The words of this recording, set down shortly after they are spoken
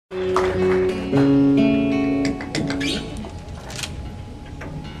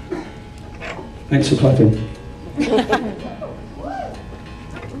Thanks for clapping. It's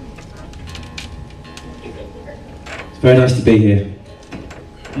very nice to be here.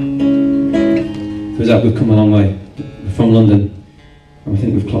 Feels like we've come a long way. We're from London, and I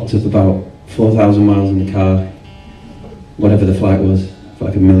think we've clocked up about 4,000 miles in the car. Whatever the flight was, for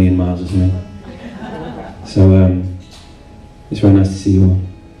like 1,000,000 miles or something. So it's very nice to see you all.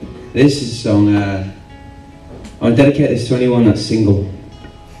 This is a song, I want to dedicate this to anyone that's single.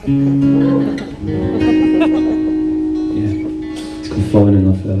 Yeah, it's called Falling in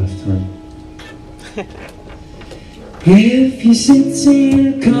Love for the Last Time. If you're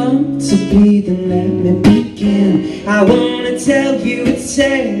sitting comfortably, then let me begin. I want to tell you a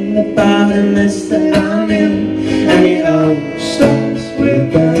tale about a mess that I'm in. And it all starts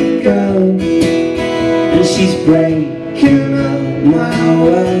with a girl, and she's breaking up my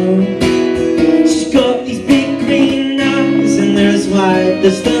world. She's got these big green eyes, and they're as wide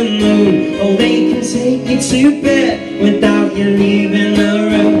as the moon. Oh, they can take you to bed without you leaving the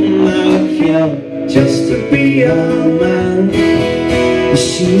room. I would kill just to be your man, but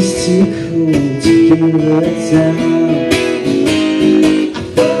she's too cool to give her down. I'm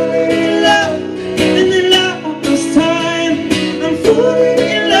falling in love in the last time. I'm falling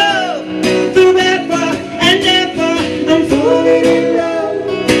in love forever and ever. I'm falling in love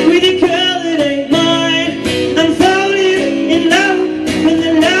with a girl that ain't mine. I'm falling in love in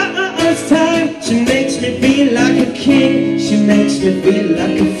the last time. She makes me feel like a king. She makes me feel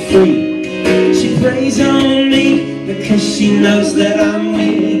like a freak. She preys on me because she knows that I'm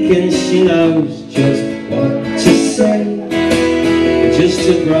weak, and she knows just what to say, just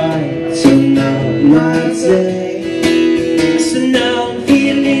to brighten up my day. So now I'm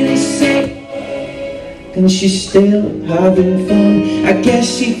feeling sick, and she's still having fun. I guess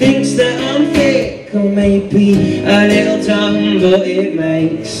she thinks that I'm fake, or maybe a little dumb, but it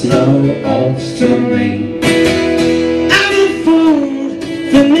makes no odds to me. I'm a fool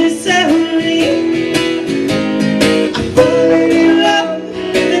for misery. I'm falling in love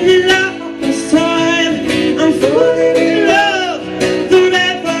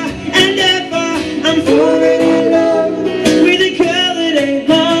forever and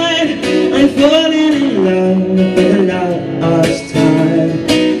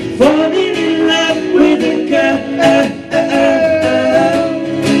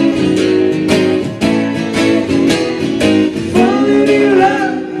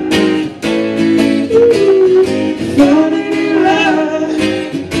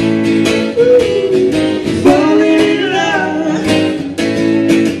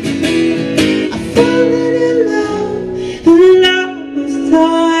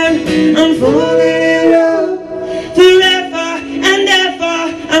ever.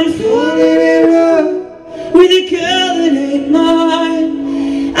 I'm falling in love with a girl that ain't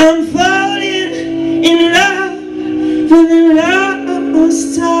mine. I'm falling in love for the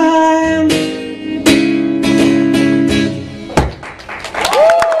last time.